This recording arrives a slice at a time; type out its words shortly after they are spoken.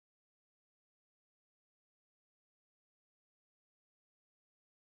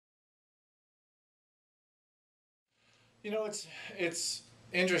You know, it's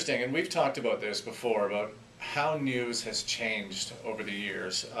interesting, and we've talked about this before about how news has changed over the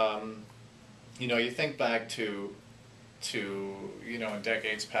years. You know, you think back to in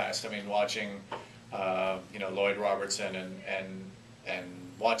decades past. I mean, watching Lloyd Robertson and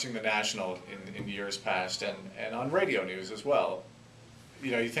watching the National in years past, and on radio news as well.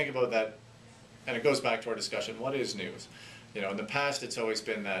 You know, you think about that, and it goes back to our discussion. What is news? You know, in the past, it's always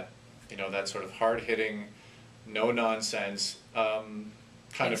been that that sort of hard hitting, no nonsense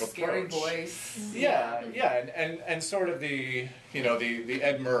kind of scary approach. voice. Yeah, and sort of the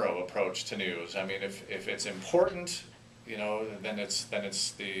Ed Murrow approach to news. I mean, if it's important, then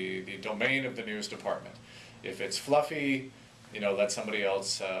it's the domain of the news department. If it's fluffy, let somebody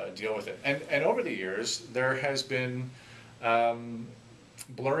else deal with it. And over the years, there has been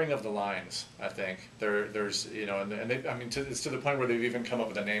blurring of the lines. I think there's it's to the point where they've even come up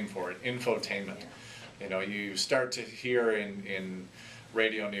with a name for it: infotainment. You start to hear in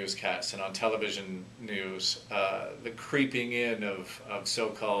radio newscasts and on television news the creeping in of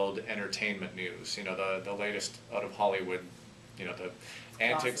so-called entertainment news. The latest out of Hollywood. The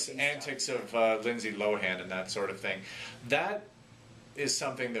antics of Lindsay Lohan and that sort of thing. That is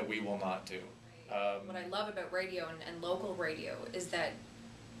something that we will not do. What I love about radio and local radio is that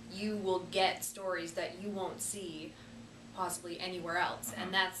you will get stories that you won't see possibly anywhere else,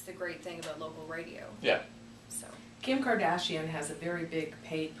 and that's the great thing about local radio. Yeah. So Kim Kardashian has a very big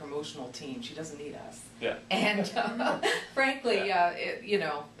paid promotional team. She doesn't need us. Yeah. And frankly,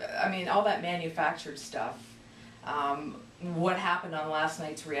 I mean, all that manufactured stuff. What happened on last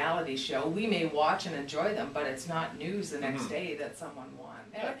night's reality show, we may watch and enjoy them, but it's not news the next day that someone won.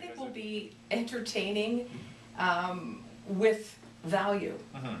 And I think we'll be entertaining with value.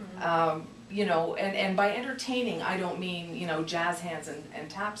 And by entertaining, I don't mean, jazz hands and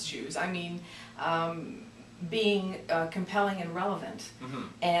tap shoes. I mean being compelling and relevant.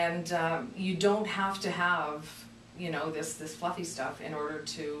 And you don't have to have this fluffy stuff in order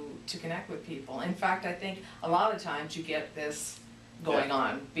to connect with people. In fact, I think a lot of times you get this going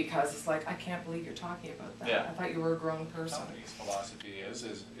on because it's like, I can't believe you're talking about that. Yeah. I thought you were a grown person. Company's philosophy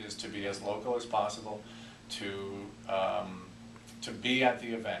is to be as local as possible, to be at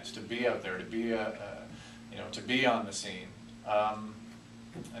the events, to be out there, to be to be on the scene,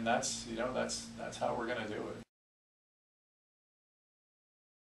 and that's how we're going to do it.